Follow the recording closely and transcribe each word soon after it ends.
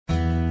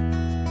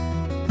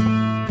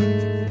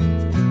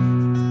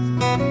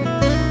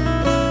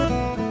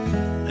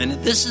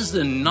this is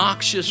the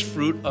noxious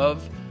fruit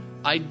of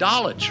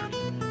idolatry,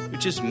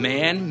 which is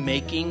man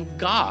making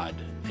God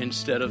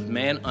instead of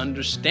man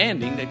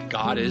understanding that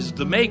God is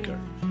the maker.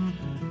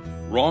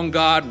 Wrong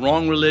God,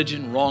 wrong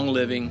religion, wrong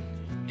living,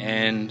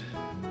 and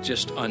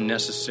just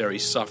unnecessary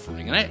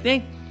suffering. And I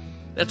think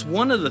that's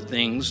one of the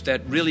things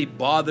that really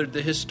bothered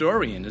the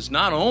historian, is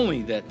not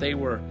only that they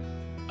were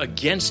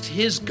against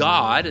his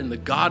God and the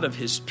God of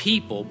his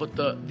people, but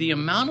the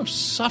amount of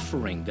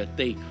suffering that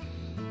they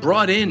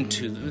brought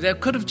into that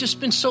could have just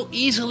been so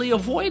easily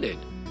avoided.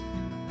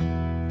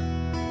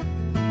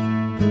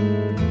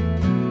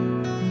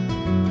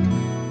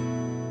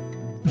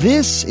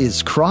 This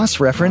is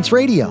Cross-Reference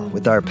Radio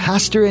with our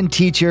pastor and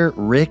teacher,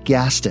 Rick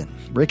Gaston.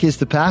 Rick is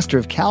the pastor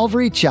of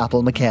Calvary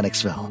Chapel,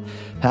 Mechanicsville.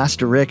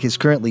 Pastor Rick is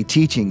currently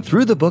teaching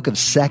through the book of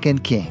 2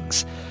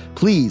 Kings.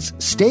 Please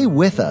stay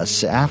with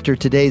us after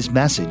today's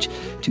message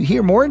to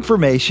hear more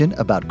information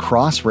about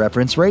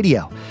Cross-Reference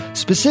Radio,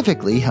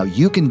 specifically how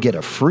you can get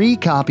a free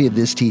copy of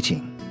this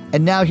teaching.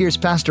 And now here's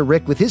Pastor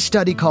Rick with his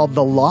study called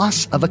The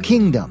Loss of a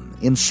Kingdom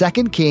in 2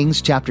 Kings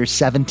chapter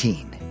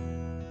 17.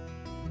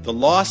 The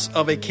loss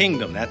of a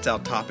kingdom, that's our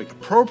topic.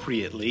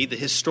 Appropriately, the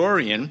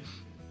historian,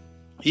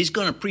 he's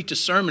going to preach a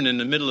sermon in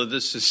the middle of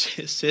this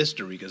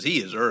history because he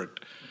is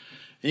irked.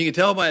 And you can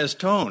tell by his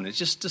tone, it's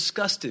just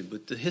disgusted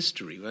with the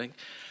history. Like,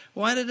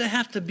 why did it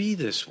have to be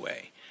this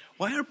way?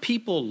 Why are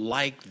people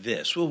like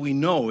this? Well, we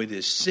know it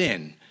is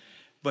sin,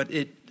 but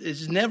it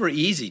is never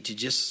easy to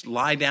just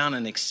lie down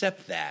and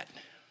accept that.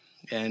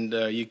 And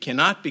you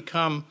cannot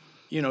become,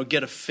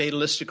 get a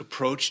fatalistic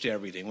approach to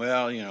everything.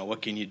 Well,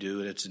 what can you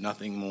do? It's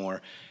nothing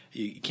more.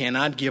 You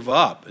cannot give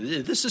up.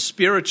 This is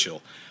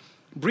spiritual.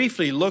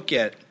 Briefly look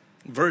at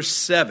verse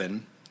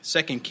 7,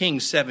 2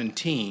 Kings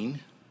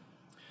 17.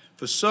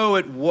 For so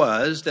it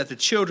was that the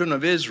children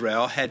of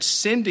Israel had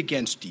sinned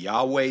against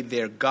Yahweh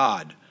their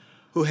God,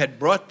 who had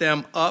brought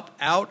them up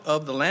out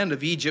of the land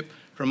of Egypt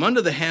from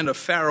under the hand of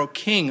Pharaoh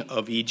king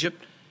of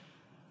Egypt,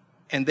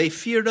 and they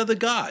feared other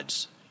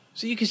gods.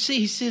 So you can see,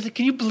 he says,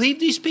 can you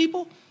believe these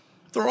people?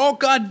 For all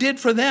God did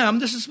for them,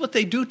 this is what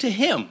they do to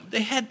him.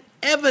 They had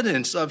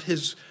evidence of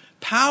his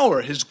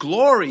power, his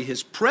glory,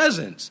 his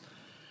presence.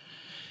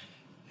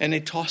 And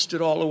they tossed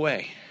it all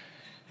away.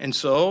 And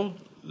so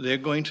they're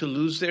going to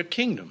lose their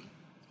kingdom.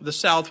 The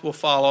south will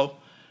follow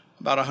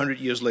about 100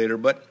 years later.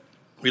 But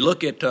we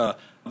look at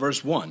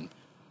verse 1.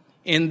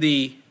 In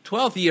the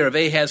 12th year of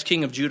Ahaz,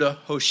 king of Judah,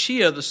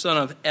 Hoshea, the son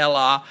of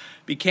Elah,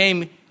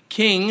 became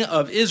king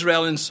of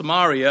Israel in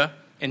Samaria,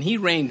 and he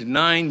reigned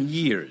 9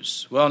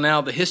 years. Well, now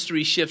the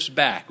history shifts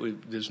back.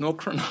 There's no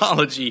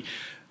chronology.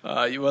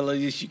 Well, at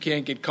least you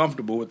can't get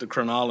comfortable with the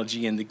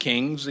chronology in the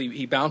Kings.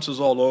 He bounces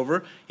all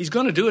over. He's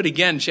going to do it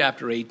again,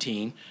 chapter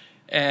 18.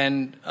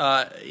 And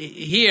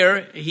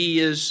here he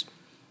is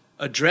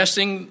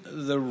addressing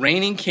the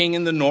reigning king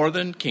in the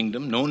northern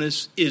kingdom, known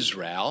as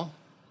Israel.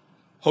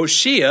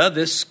 Hoshea,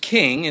 this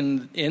king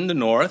in the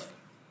north,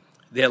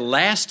 their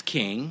last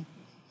king,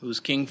 who was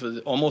king for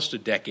almost a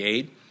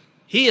decade,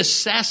 he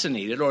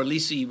assassinated, or at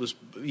least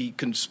he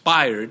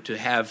conspired to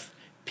have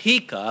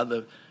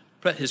Pekah,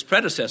 his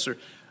predecessor,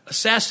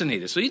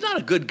 assassinated. So he's not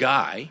a good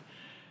guy,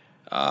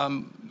 but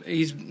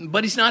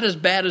he's not as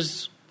bad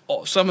as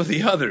some of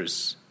the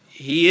others.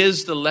 He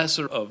is the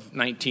lesser of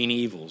 19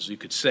 evils, you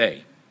could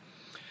say.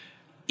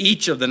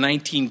 Each of the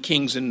 19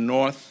 kings in the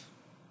north,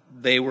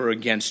 they were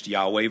against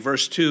Yahweh.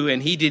 Verse 2,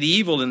 and he did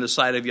evil in the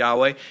sight of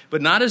Yahweh,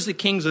 but not as the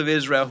kings of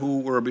Israel who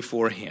were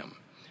before him.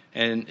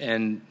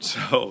 And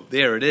so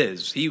there it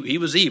is. He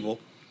was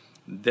evil.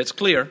 That's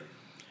clear.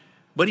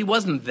 But he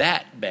wasn't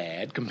that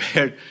bad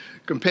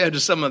compared to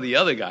some of the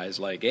other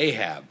guys like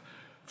Ahab,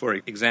 for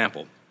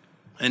example.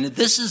 And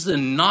this is the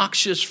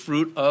noxious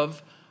fruit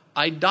of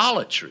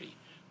idolatry,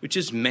 which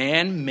is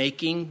man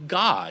making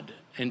God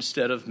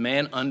instead of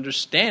man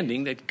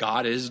understanding that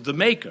God is the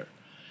maker.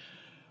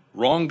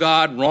 Wrong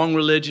God, wrong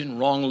religion,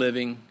 wrong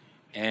living,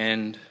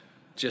 and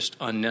just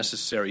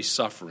unnecessary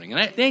suffering.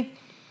 And I think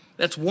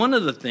that's one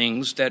of the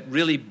things that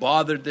really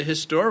bothered the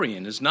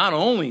historian, is not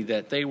only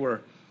that they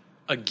were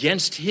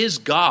against his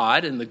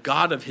God and the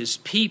God of his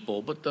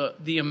people, but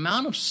the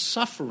amount of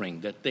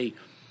suffering that they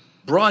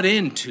brought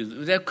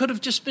into that could have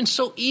just been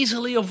so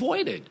easily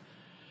avoided.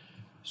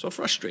 So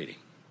frustrating.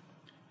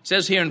 It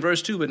says here in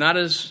verse 2, but not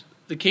as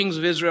the kings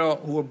of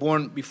Israel who were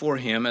born before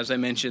him. As I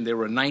mentioned, there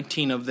were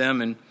 19 of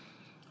them, and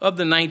of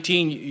the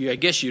 19, I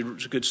guess you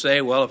could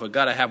say, well, if I've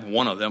got to have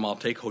one of them, I'll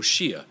take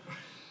Hoshea.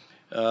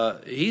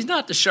 He's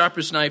not the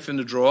sharpest knife in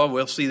the drawer.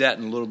 We'll see that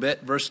in a little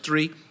bit. Verse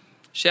 3,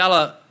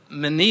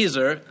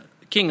 Shalmaneser,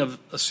 king of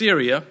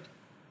Assyria,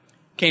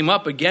 came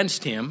up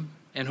against him,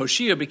 and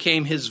Hoshea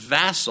became his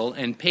vassal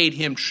and paid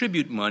him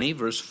tribute money.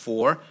 Verse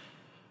 4,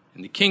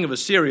 and the king of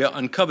Assyria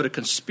uncovered a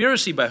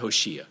conspiracy by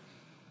Hoshea,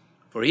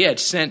 for he had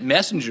sent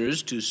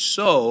messengers to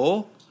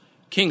So,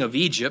 king of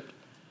Egypt,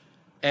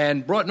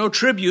 and brought no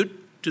tribute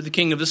to the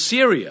king of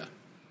Assyria,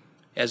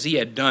 as he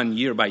had done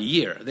year by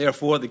year.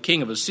 Therefore the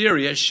king of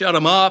Assyria shut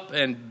him up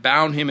and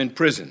bound him in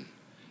prison.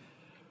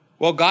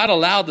 Well, God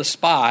allowed the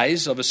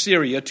spies of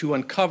Assyria to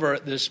uncover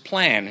this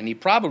plan, and he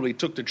probably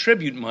took the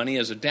tribute money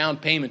as a down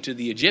payment to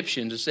the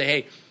Egyptians to say,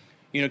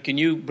 hey, can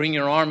you bring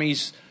your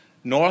armies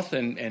north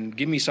and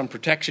give me some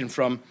protection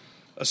from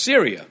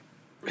Assyria?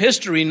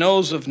 History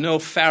knows of no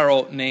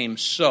pharaoh named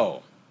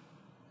So.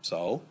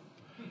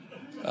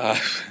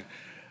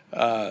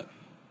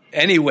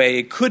 Anyway,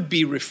 it could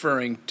be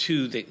referring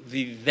to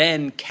the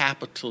then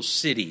capital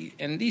city.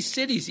 And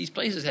these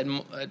places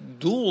had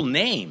dual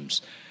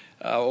names,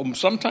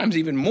 sometimes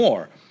even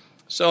more.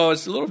 So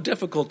it's a little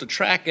difficult to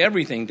track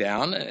everything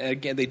down.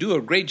 Again, they do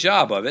a great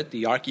job of it,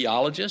 the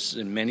archaeologists,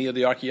 and many of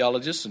the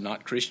archaeologists are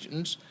not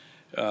Christians,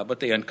 but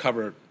they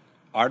uncover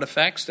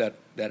artifacts that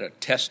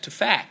attest to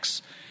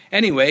facts.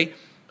 Anyway,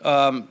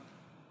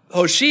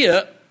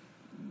 Hoshea,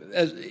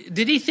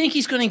 did he think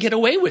he's going to get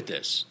away with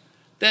this?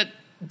 That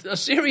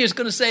Assyria is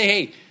going to say,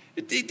 hey,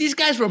 these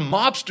guys were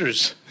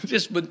mobsters,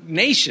 just with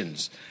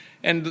nations,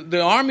 and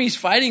the armies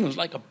fighting was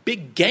like a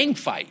big gang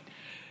fight.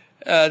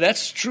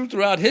 That's true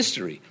throughout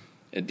history.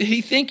 Did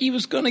he think he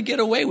was going to get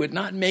away with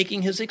not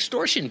making his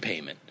extortion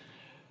payment?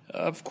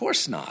 Of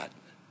course not.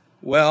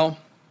 Well,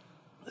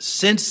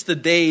 since the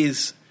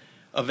days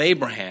of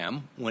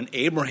Abraham, when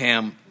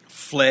Abraham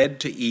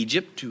fled to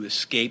Egypt to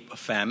escape a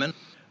famine,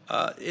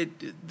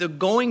 the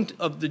going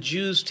of the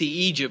Jews to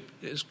Egypt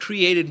has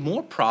created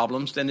more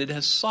problems than it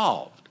has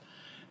solved.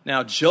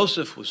 Now,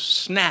 Joseph was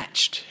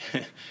snatched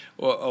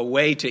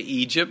away to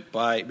Egypt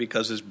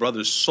because his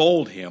brothers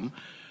sold him,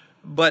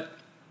 but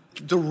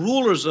the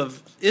rulers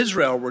of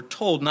Israel were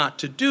told not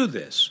to do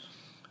this.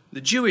 The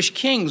Jewish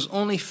kings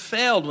only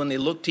failed when they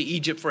looked to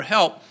Egypt for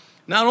help,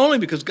 not only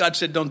because God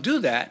said don't do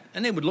that,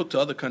 and they would look to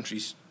other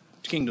countries'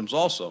 kingdoms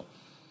also,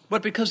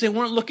 but because they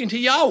weren't looking to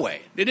Yahweh.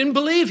 They didn't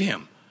believe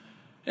him.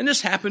 And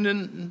this happened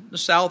in the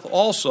south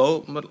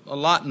also, but a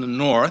lot in the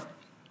north.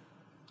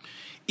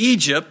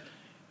 Egypt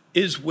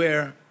is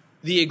where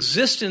the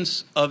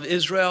existence of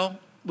Israel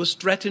was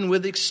threatened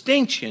with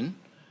extinction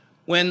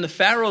when the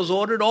pharaohs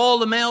ordered all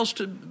the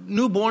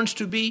newborns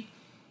to be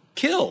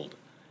killed.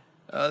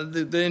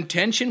 The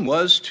intention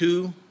was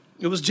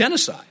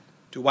genocide,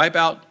 to wipe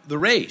out the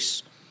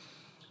race.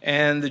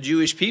 And the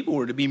Jewish people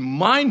were to be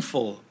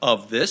mindful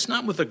of this,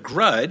 not with a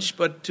grudge,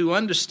 but to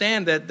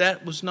understand that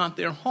that was not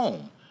their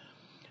home.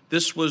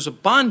 This was a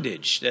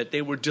bondage that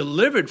they were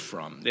delivered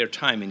from, their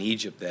time in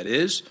Egypt, that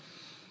is,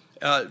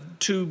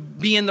 to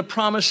be in the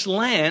promised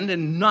land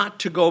and not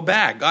to go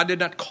back. God did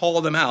not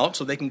call them out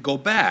so they can go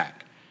back.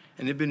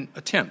 And there have been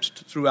attempts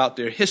throughout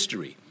their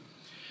history.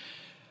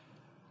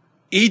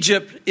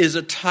 Egypt is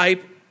a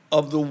type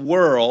of the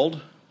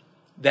world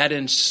that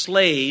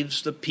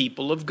enslaves the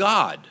people of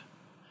God.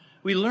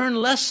 We learn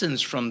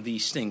lessons from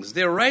these things.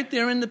 They're right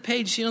there in the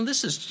page.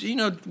 This is,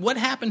 what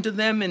happened to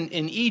them in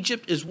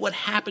Egypt is what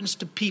happens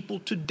to people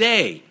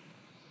today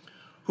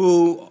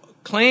who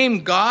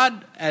claim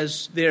God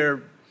as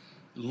their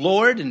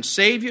Lord and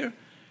Savior,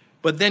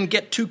 but then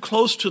get too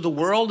close to the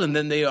world and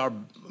then they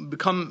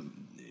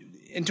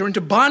enter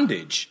into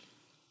bondage,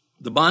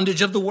 the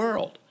bondage of the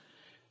world.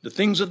 The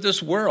things of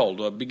this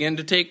world begin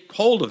to take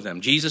hold of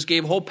them. Jesus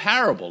gave a whole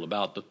parable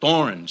about the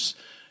thorns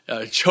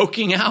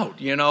choking out,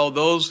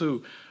 those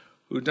who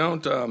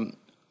don't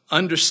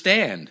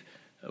understand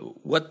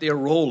what their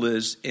role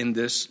is in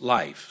this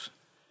life.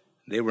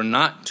 They were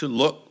not to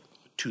look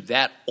to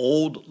that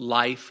old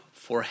life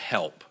for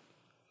help.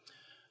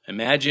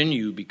 Imagine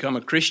you become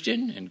a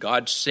Christian and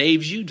God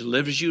saves you,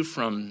 delivers you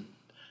from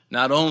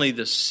not only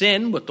the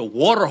sin, but the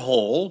water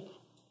hole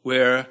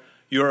where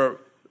your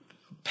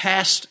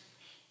past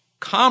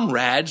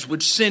comrades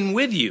would sin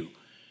with you.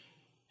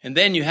 And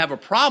then you have a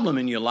problem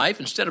in your life.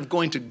 Instead of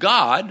going to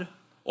God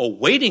or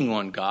waiting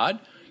on God,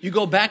 you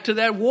go back to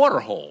that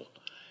water hole,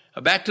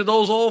 back to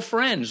those old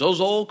friends,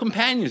 those old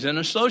companions and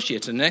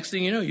associates. And next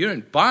thing you know, you're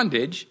in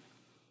bondage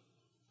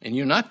and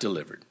you're not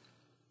delivered.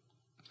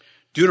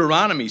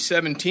 Deuteronomy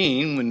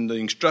 17, when the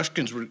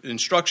instructions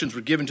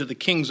were given to the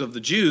kings of the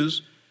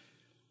Jews,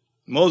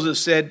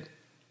 Moses said,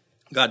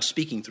 God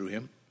speaking through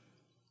him,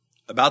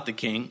 about the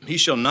king, he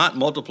shall not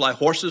multiply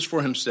horses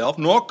for himself,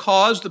 nor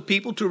cause the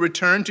people to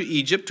return to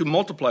Egypt to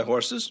multiply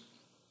horses.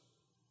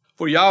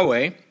 For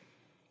Yahweh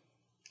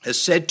has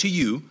said to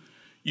you,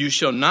 you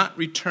shall not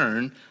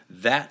return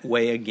that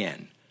way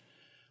again.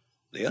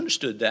 They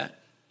understood that.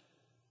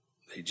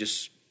 They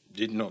just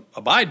didn't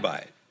abide by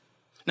it.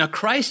 Now,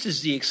 Christ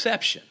is the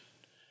exception.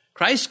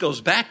 Christ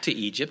goes back to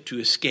Egypt to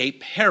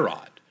escape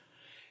Herod.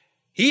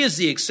 He is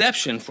the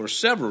exception for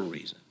several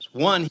reasons.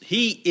 One,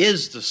 he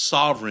is the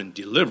sovereign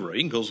deliverer.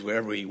 He goes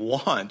wherever he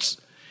wants.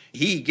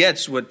 He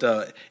gets what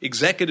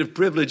executive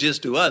privilege is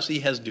to us.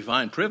 He has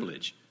divine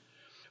privilege.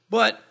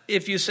 But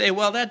if you say,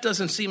 well, that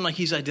doesn't seem like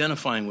he's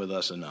identifying with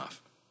us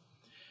enough.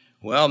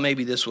 Well,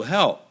 maybe this will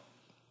help.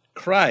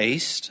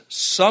 Christ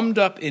summed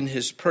up in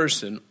his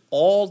person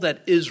all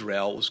that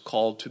Israel was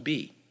called to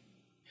be.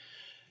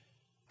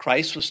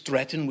 Christ was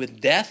threatened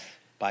with death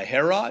by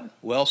Herod.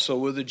 Well, so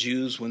were the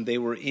Jews when they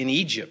were in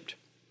Egypt.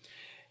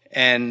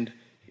 And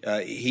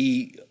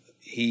he,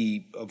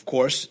 of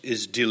course,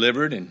 is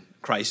delivered and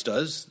Christ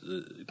does,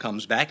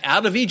 comes back.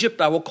 Out of Egypt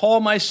I will call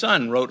my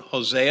son, wrote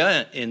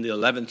Hoshea in the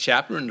 11th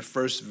chapter, in the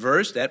first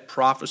verse. That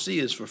prophecy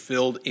is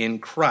fulfilled in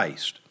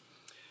Christ.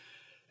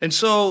 And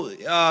so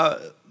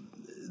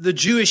the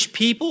Jewish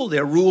people,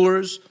 their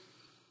rulers,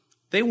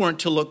 they weren't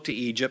to look to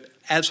Egypt,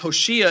 as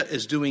Hoshea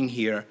is doing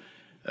here,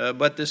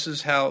 but this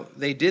is how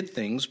they did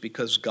things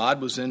because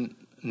God was in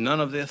none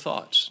of their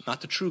thoughts,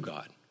 not the true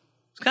God.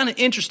 It's kind of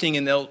interesting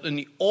in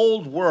the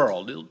old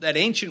world, that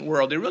ancient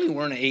world, they really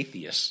weren't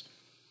atheists.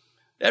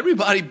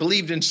 Everybody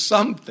believed in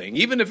something.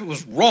 Even if it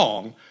was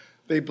wrong,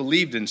 they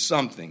believed in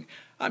something.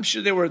 I'm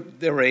sure there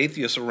were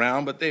atheists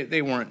around, but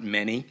they weren't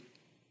many,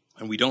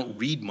 and we don't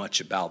read much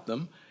about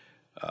them.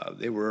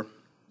 They were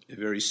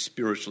very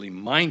spiritually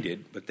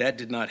minded, but that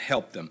did not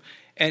help them.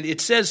 And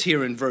it says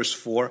here in verse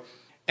 4,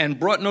 and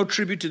brought no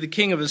tribute to the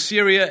king of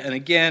Assyria. And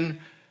again,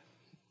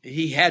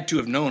 he had to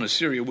have known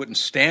Assyria wouldn't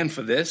stand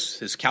for this.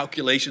 His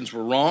calculations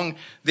were wrong.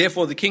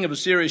 Therefore, the king of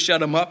Assyria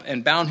shut him up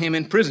and bound him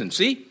in prison.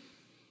 See,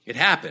 it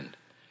happened.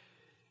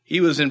 He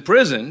was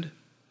imprisoned,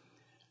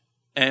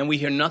 and we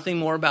hear nothing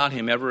more about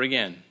him ever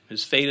again.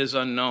 His fate is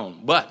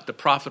unknown. But the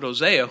prophet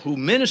Hosea, who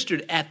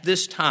ministered at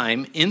this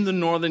time in the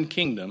northern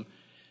kingdom,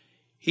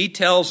 he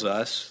tells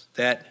us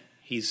that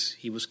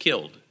he was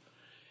killed.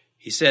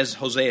 He says,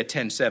 Hosea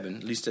 10:7,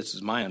 at least this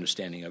is my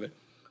understanding of it,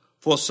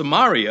 for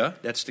Samaria,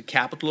 that's the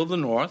capital of the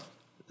north,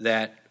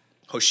 that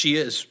Hoshea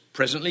is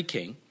presently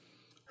king,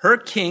 her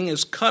king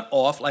is cut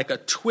off like a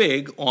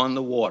twig on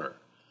the water.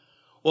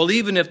 Well,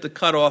 even if the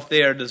cut off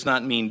there does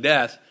not mean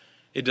death,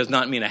 it does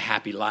not mean a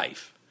happy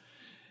life.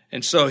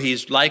 And so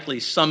he's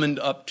likely summoned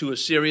up to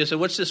Assyria. So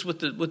what's this with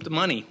the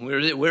money?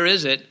 Where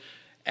is it?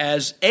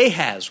 As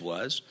Ahaz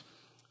was.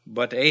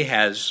 But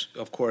Ahaz,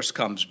 of course,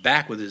 comes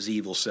back with his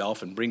evil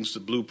self and brings the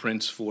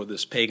blueprints for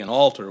this pagan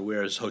altar,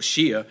 whereas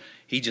Hoshea,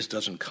 he just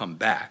doesn't come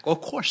back. Well,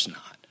 of course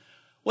not.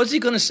 What's he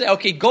going to say?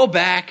 Okay, go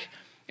back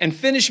and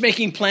finish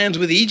making plans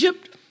with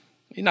Egypt?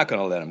 You're not going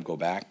to let him go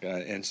back.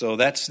 And so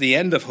that's the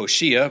end of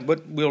Hoshea,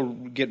 but we'll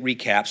get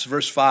recaps.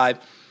 Verse 5,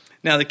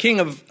 now the king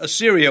of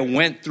Assyria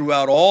went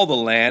throughout all the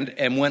land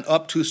and went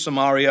up to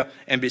Samaria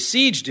and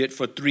besieged it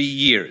for 3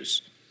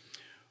 years.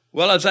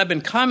 Well, as I've been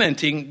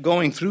commenting,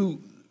 going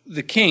through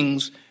the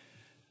kings,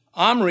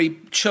 Omri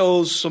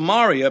chose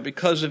Samaria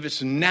because of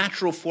its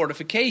natural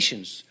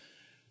fortifications.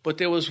 But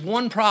there was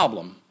one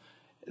problem.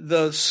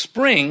 The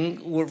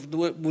spring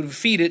would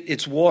feed it,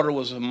 its water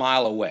was a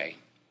mile away.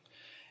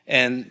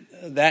 And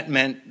that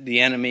meant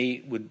the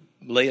enemy would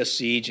lay a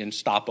siege and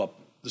stop up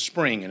the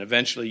spring. And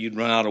eventually you'd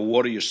run out of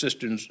water, your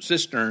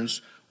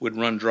cisterns would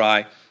run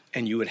dry,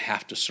 and you would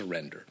have to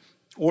surrender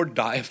or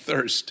die of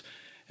thirst.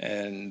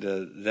 And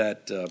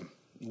that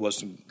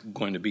wasn't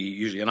going to be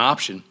usually an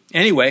option.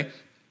 Anyway,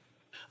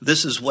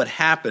 this is what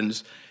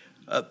happens.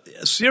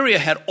 Assyria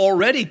had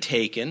already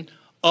taken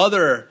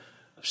other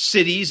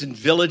cities and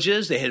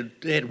villages. They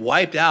had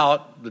wiped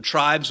out the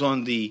tribes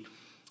on the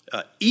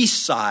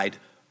east side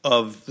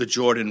of the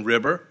Jordan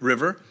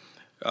River.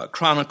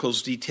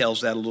 Chronicles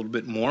details that a little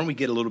bit more, and we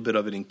get a little bit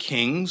of it in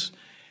Kings.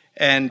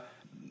 And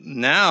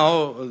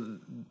now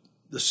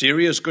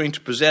Assyria is going to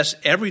possess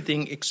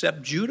everything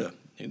except Judah.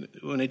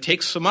 When they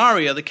take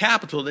Samaria, the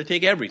capital, they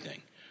take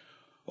everything.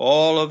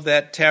 All of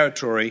that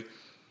territory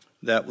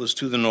that was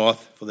to the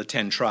north for the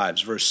 10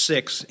 tribes. Verse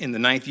 6, in the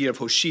 9th year of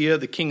Hoshea,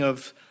 the king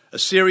of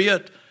Assyria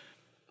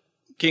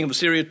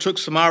took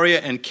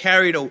Samaria and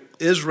carried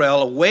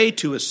Israel away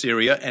to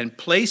Assyria and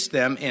placed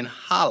them in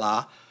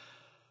Halah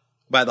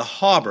by the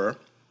harbor,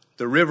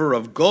 the river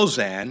of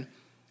Gozan,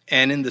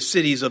 and in the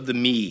cities of the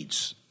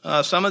Medes.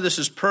 Some of this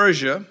is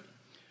Persia.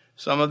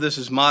 Some of this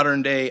is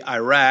modern-day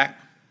Iraq.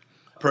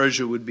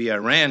 Persia would be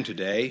Iran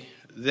today.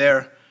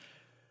 They're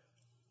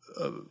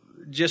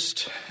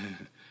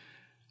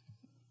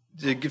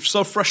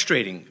so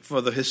frustrating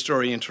for the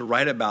historian to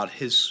write about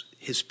his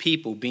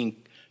people being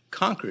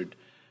conquered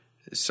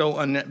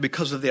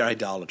because of their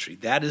idolatry.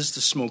 That is the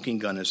smoking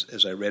gun,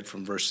 as I read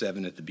from verse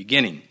 7 at the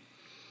beginning.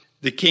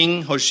 The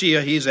king,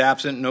 Hoshea, he's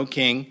absent, no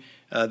king.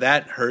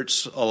 That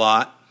hurts a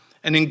lot.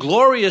 An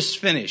inglorious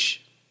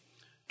finish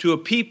to a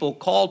people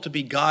called to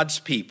be God's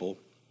people,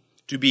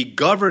 to be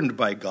governed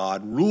by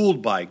God,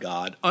 ruled by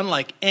God,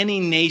 unlike any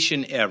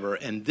nation ever.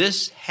 And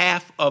this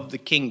half of the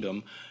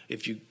kingdom,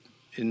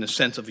 in the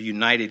sense of a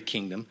united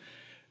kingdom,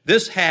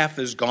 this half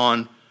is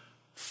gone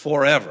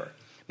forever.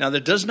 Now,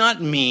 that does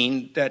not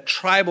mean that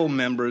tribal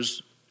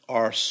members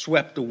are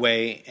swept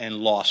away and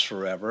lost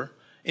forever.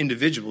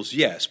 Individuals,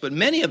 yes, but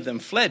many of them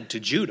fled to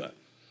Judah.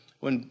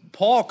 When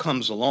Paul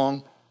comes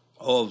along,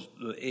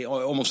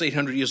 almost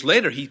 800 years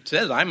later, he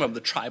says, I'm of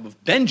the tribe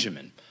of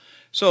Benjamin.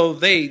 So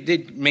they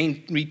did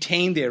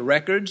retain their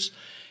records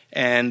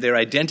and their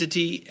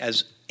identity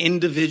as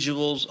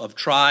individuals of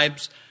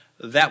tribes.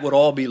 That would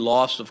all be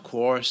lost, of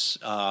course,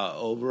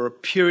 over a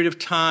period of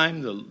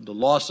time, the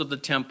loss of the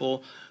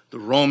temple, the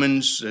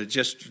Romans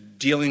just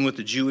dealing with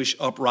the Jewish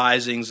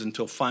uprisings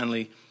until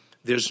finally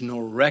there's no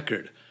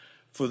record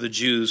for the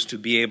Jews to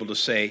be able to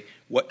say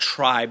what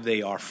tribe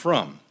they are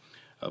from.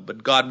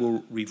 But God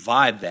will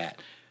revive that.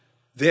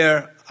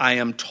 There, I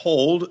am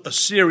told,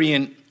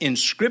 Assyrian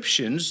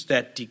inscriptions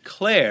that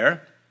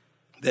declare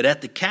that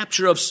at the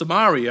capture of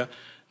Samaria,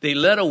 they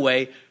led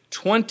away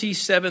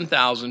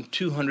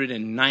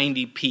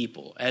 27,290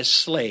 people as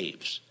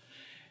slaves.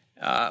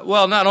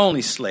 Well, not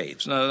only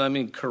slaves. No, let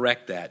me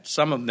correct that.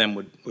 Some of them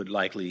would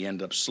likely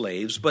end up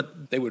slaves,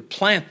 but they would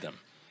plant them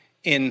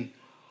in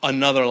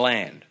another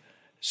land.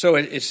 So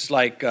it's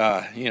like,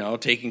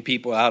 taking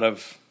people out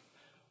of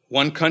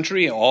one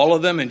country, all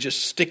of them, and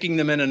just sticking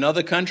them in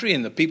another country,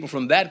 and the people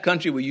from that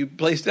country where you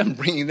place them,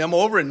 bringing them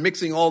over and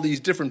mixing all these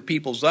different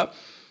peoples up.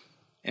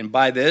 And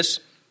by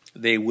this,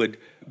 they would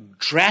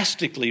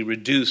drastically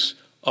reduce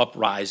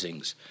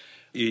uprisings.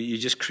 You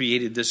just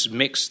created this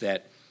mix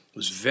that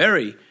was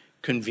very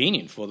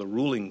convenient for the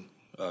ruling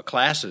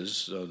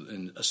classes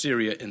in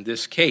Assyria in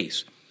this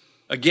case.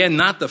 Again,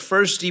 not the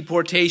first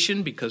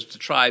deportation because the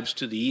tribes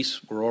to the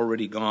east were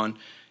already gone.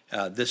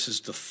 This is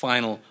the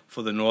final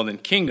for the northern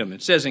kingdom.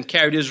 It says, and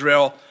carried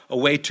Israel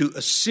away to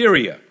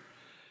Assyria.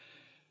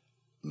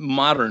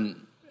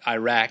 Modern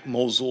Iraq,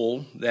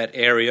 Mosul, that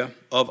area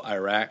of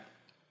Iraq,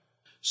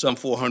 some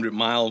 400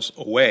 miles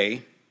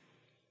away.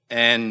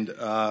 And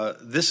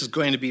this is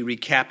going to be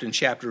recapped in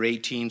chapter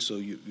 18, so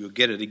you'll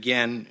get it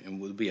again,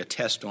 and will be a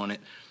test on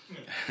it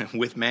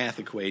with math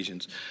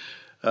equations.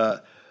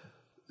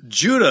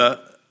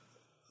 Judah,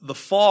 the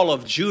fall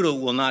of Judah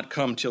will not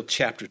come till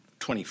chapter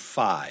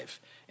 25,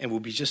 and will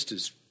be just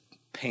as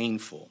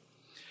painful.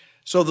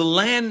 So the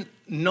land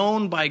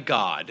known by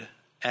God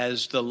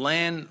as the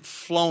land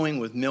flowing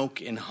with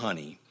milk and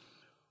honey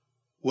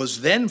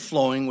was then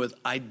flowing with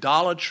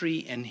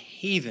idolatry and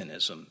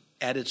heathenism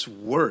at its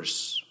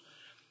worst.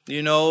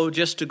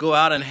 Just to go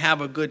out and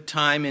have a good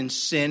time in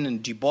sin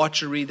and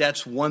debauchery,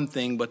 that's one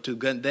thing, but to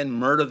then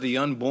murder the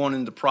unborn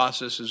in the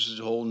process is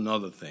a whole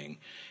nother thing.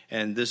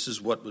 And this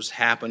is what was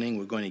happening.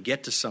 We're going to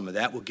get to some of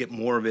that. We'll get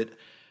more of it.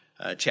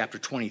 Chapter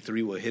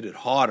 23 will hit it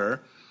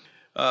harder.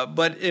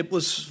 But it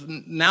was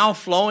now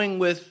flowing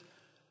with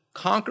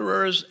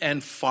conquerors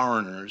and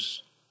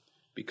foreigners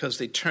because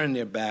they turned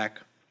their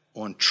back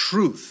on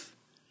truth.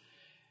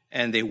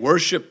 And they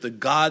worshiped the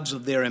gods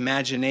of their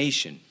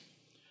imagination.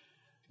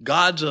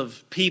 Gods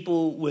of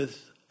people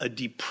with a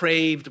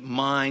depraved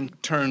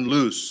mind turned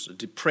loose, a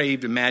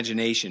depraved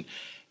imagination.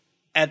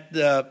 At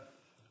the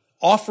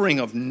offering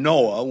of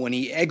Noah, when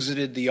he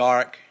exited the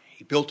ark,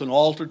 he built an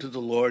altar to the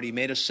Lord. He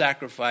made a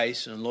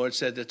sacrifice, and the Lord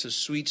said that's a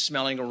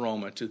sweet-smelling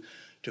aroma to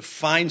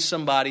find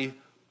somebody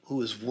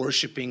who is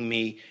worshiping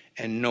me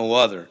and no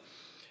other.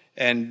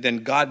 And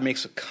then God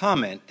makes a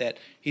comment that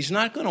he's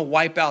not going to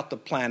wipe out the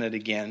planet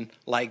again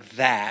like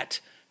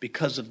that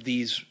because of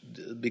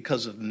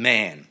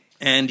man.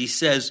 And he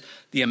says,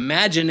 the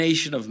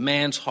imagination of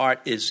man's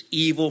heart is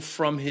evil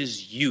from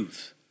his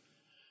youth.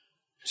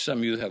 Some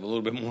of you have a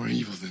little bit more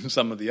evil than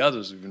some of the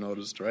others, if you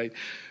noticed, right?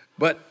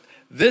 But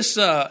this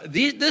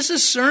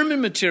is sermon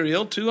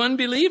material to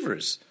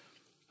unbelievers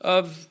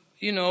of,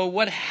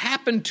 what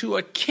happened to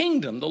a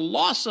kingdom, the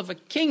loss of a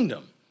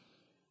kingdom,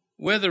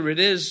 whether it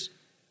is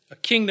a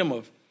kingdom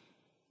of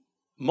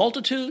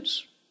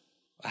multitudes,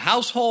 a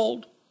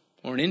household,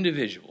 or an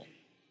individual.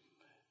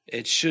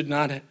 It should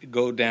not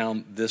go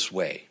down this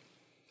way.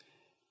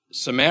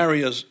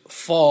 Samaria's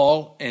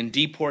fall and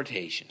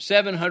deportation,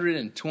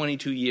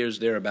 722 years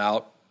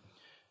thereabout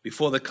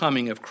before the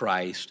coming of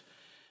Christ,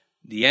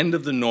 the end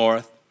of the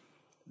north,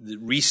 the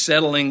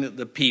resettling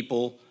the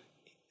people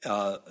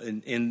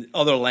in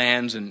other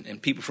lands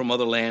and people from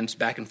other lands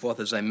back and forth,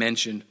 as I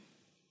mentioned.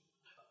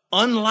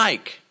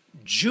 Unlike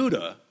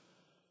Judah,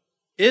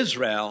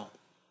 Israel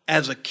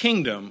as a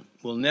kingdom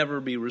will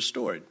never be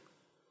restored.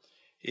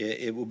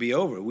 It will be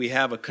over. We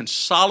have a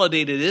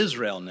consolidated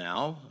Israel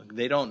now.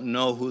 They don't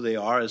know who they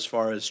are as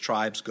far as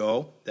tribes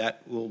go.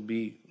 That will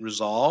be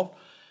resolved.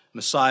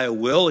 Messiah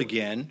will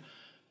again.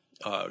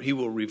 He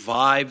will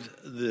revive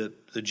the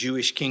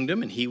Jewish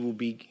kingdom, and he will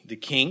be the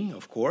king,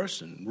 of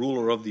course, and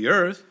ruler of the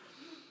earth.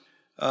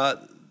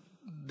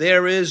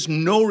 There is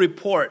no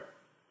report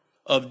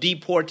of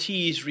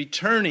deportees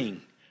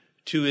returning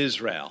to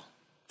Israel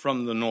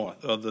from the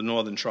north, of the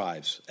northern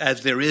tribes,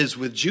 as there is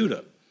with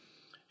Judah.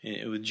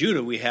 With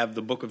Judah, we have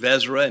the book of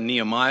Ezra and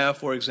Nehemiah,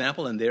 for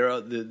example, and there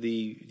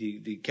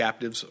the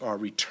captives are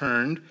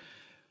returned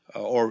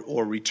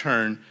or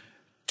return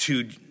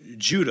to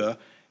Judah,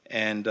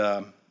 and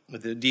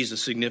these are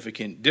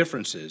significant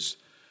differences.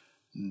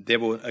 There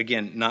will,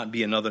 again, not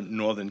be another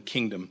northern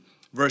kingdom.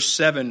 Verse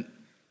 7,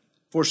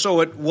 for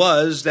so it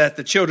was that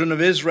the children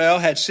of Israel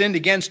had sinned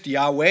against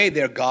Yahweh,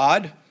 their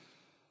God,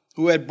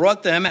 who had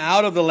brought them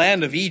out of the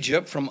land of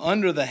Egypt from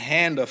under the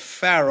hand of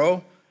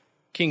Pharaoh,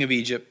 king of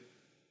Egypt,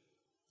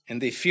 and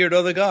they feared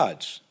other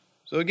gods.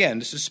 So again,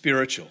 this is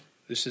spiritual.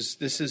 This is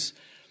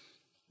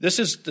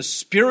the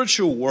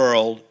spiritual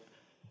world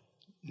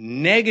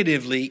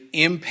negatively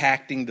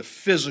impacting the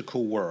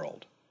physical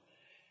world.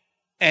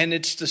 And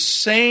it's the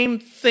same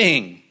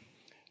thing,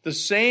 the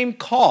same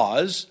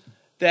cause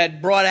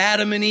that brought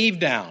Adam and Eve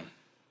down.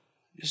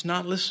 Just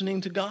not listening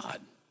to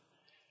God.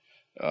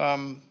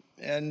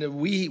 And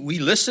we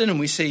listen and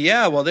we say,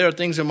 yeah, well, there are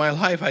things in my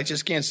life I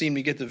just can't seem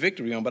to get the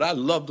victory on, but I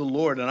love the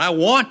Lord and I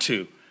want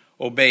to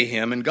obey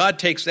him. And God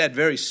takes that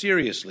very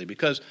seriously,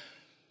 because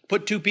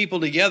put two people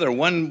together,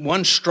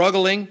 one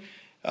struggling,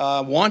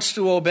 wants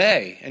to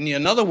obey, and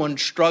another one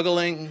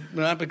struggling,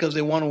 not because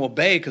they want to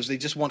obey, because they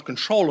just want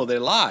control of their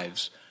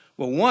lives.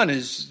 Well, one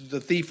is the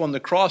thief on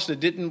the cross that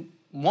didn't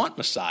want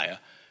Messiah.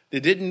 They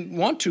didn't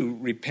want to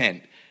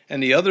repent.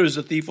 And the other is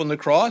the thief on the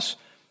cross,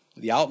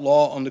 the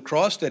outlaw on the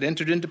cross that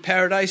entered into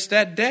paradise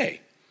that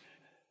day.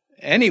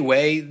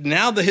 Anyway,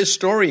 now the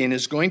historian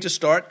is going to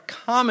start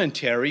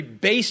commentary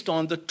based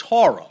on the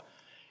Torah.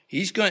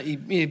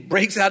 He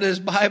breaks out his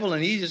Bible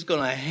and he's just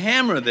going to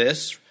hammer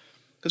this,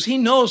 because he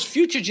knows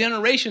future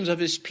generations of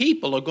his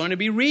people are going to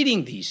be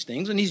reading these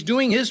things, and he's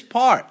doing his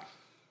part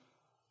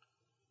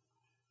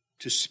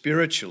to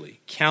spiritually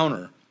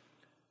counter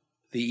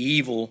the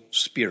evil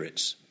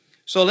spirits.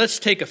 So let's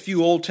take a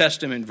few Old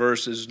Testament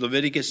verses.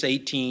 Leviticus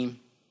 18.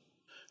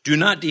 Do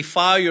not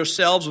defile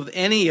yourselves with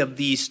any of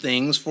these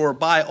things, for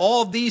by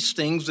all these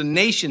things the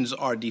nations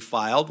are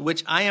defiled,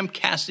 which I am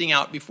casting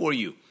out before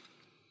you.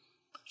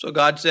 So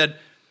God said,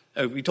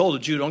 we told the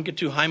Jew, don't get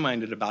too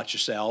high-minded about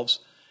yourselves,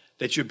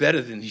 that you're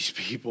better than these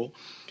people.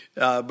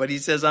 But he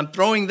says, I'm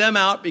throwing them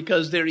out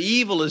because their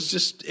evil is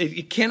just,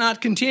 it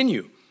cannot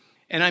continue.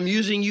 And I'm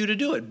using you to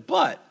do it.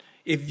 But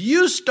if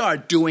you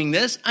start doing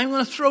this, I'm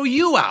going to throw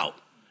you out.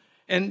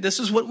 And this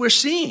is what we're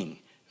seeing.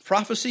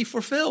 Prophecy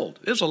fulfilled.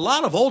 There's a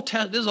lot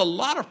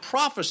of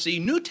prophecy,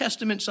 New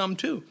Testament some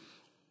too,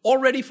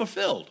 already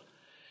fulfilled.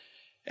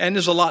 And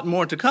there's a lot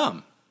more to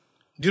come.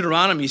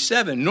 Deuteronomy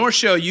 7, nor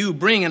shall you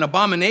bring an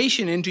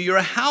abomination into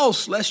your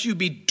house, lest you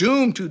be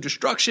doomed to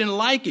destruction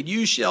like it.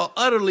 You shall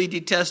utterly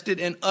detest it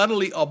and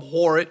utterly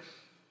abhor it,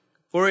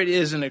 for it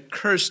is an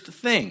accursed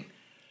thing.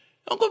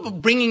 Don't go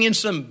bringing in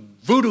some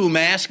voodoo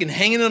mask and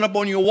hanging it up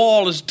on your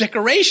wall as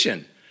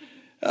decoration.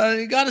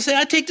 You got to say,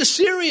 I take this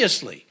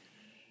seriously.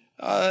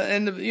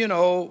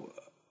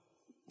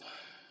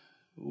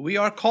 We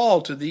are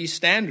called to these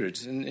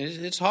standards, and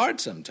it's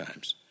hard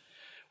sometimes.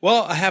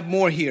 Well, I have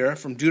more here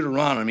from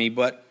Deuteronomy,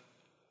 but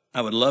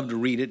I would love to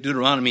read it.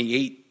 Deuteronomy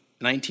 8,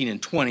 19,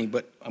 and 20,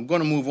 but I'm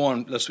going to move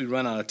on lest we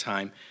run out of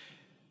time.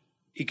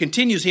 He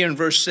continues here in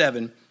verse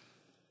 7,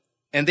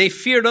 and they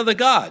feared other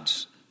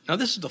gods. Now,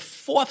 this is the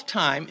fourth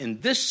time in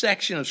this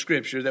section of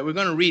Scripture that we're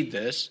going to read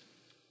this.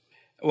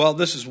 Well,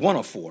 this is one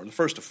of four, the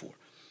first of four.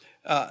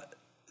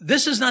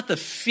 This is not the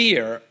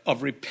fear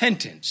of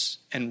repentance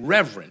and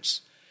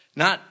reverence,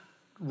 not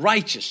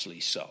righteously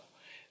so.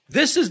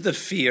 This is the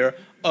fear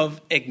of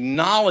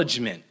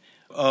acknowledgement,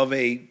 of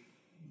a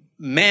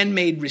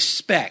man-made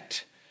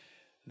respect.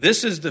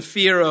 This is the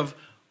fear of,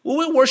 well,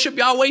 we'll worship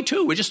Yahweh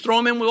too. We just throw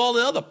him in with all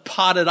the other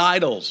potted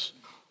idols.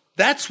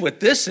 That's what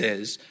this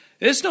is.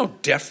 There's no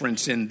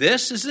deference in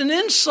this. It's an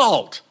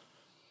insult.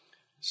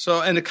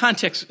 So, and the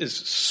context is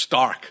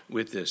stark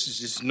with this. There's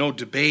just no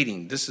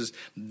debating. This is,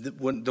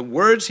 when the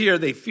words here,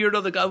 they feared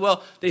other gods.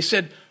 Well, they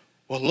said,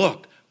 well,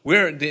 look,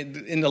 we're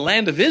in the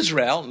land of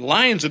Israel.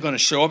 Lions are going to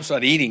show up,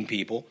 start eating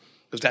people,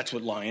 because that's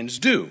what lions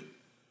do.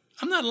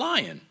 I'm not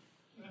lying.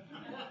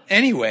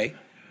 Anyway,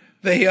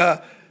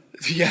 that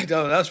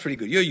was pretty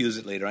good. You'll use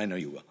it later. I know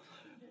you will.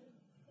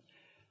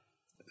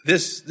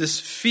 This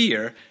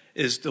fear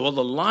is, well,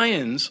 the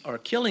lions are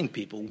killing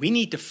people. We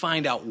need to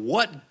find out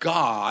what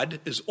God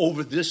is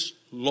over this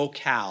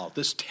locale,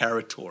 this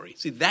territory.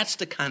 See, that's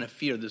the kind of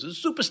fear. This is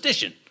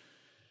superstition.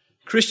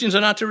 Christians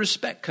are not to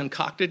respect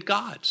concocted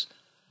gods,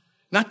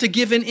 not to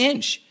give an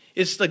inch.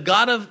 It's the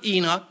God of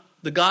Enoch,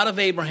 the God of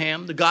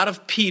Abraham, the God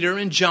of Peter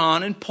and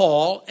John and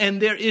Paul,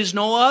 and there is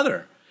no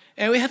other.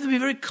 And we have to be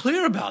very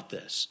clear about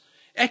this.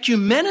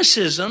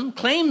 Ecumenicism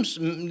claims,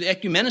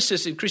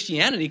 ecumenicists in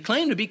Christianity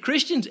claim to be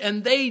Christians,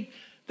 and they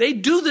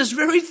do this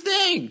very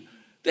thing.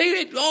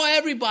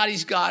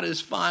 Everybody's God is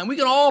fine. We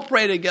can all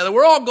pray together.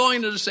 We're all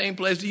going to the same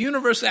place. The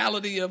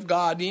universality of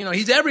God,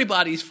 he's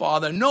everybody's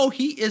father. No,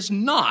 he is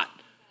not.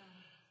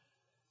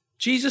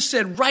 Jesus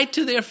said right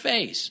to their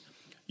face,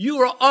 you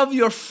are of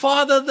your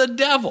father, the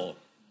devil.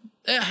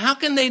 How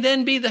can they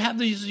then have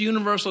this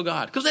universal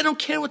God? Because they don't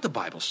care what the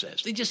Bible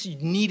says. They just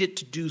need it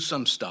to do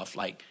some stuff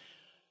like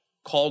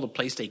call the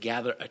place they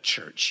gather a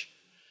church.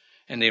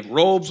 And they have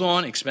robes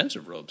on,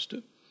 expensive robes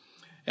too.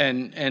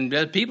 And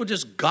people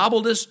just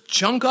gobble this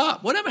junk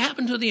up. Whatever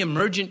happened to the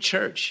emergent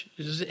church?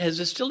 Is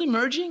it still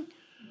emerging?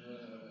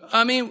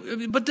 I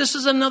mean, but this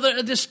is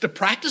the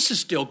practice is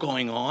still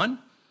going on.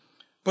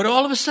 But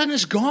all of a sudden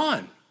it's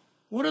gone.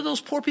 What are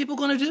those poor people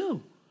going to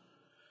do?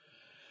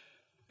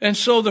 And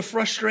so the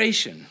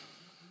frustration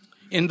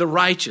in the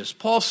righteous.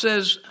 Paul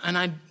says, and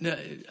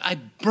I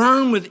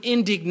burn with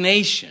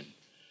indignation.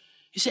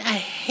 You say, I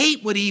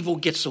hate what evil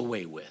gets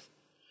away with.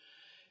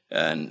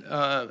 And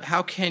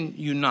how can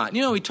you not?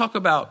 We talk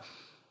about,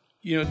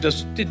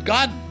 did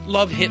God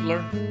love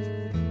Hitler?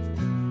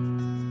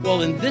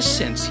 Well, in this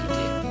sense, he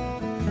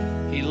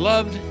did. He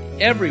loved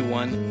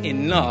everyone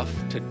enough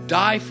to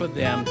die for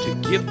them, to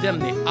give them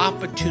the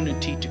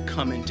opportunity to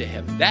come into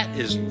heaven. That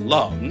is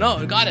love.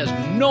 No, God has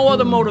no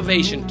other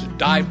motivation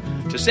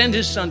to send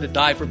his son to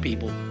die for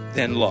people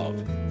than love.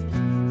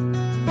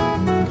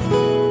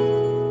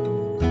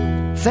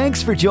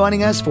 Thanks for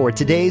joining us for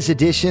today's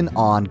edition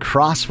on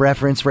Cross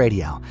Reference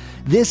Radio.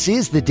 This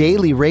is the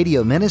daily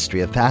radio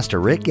ministry of Pastor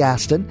Rick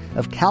Gaston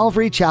of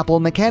Calvary Chapel,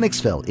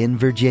 Mechanicsville in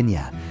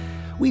Virginia.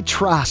 We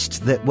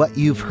trust that what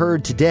you've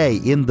heard today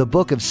in the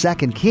book of 2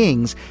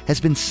 Kings has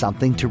been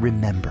something to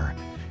remember.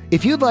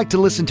 If you'd like to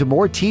listen to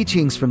more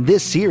teachings from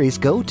this series,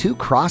 go to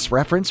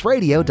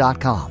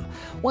crossreferenceradio.com.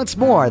 Once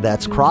more,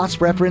 that's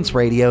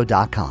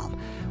crossreferenceradio.com.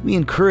 We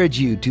encourage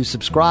you to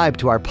subscribe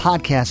to our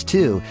podcast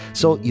too,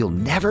 so you'll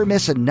never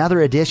miss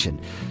another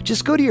edition.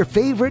 Just go to your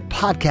favorite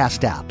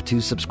podcast app to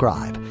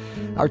subscribe.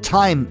 Our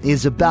time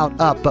is about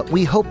up, but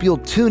we hope you'll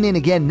tune in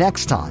again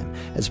next time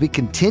as we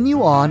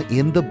continue on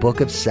in the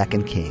book of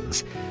 2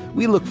 Kings.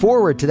 We look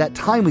forward to that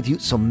time with you,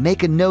 so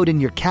make a note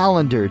in your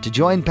calendar to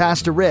join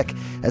Pastor Rick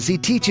as he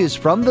teaches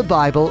from the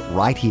Bible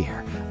right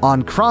here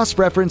on Cross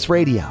Reference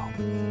Radio.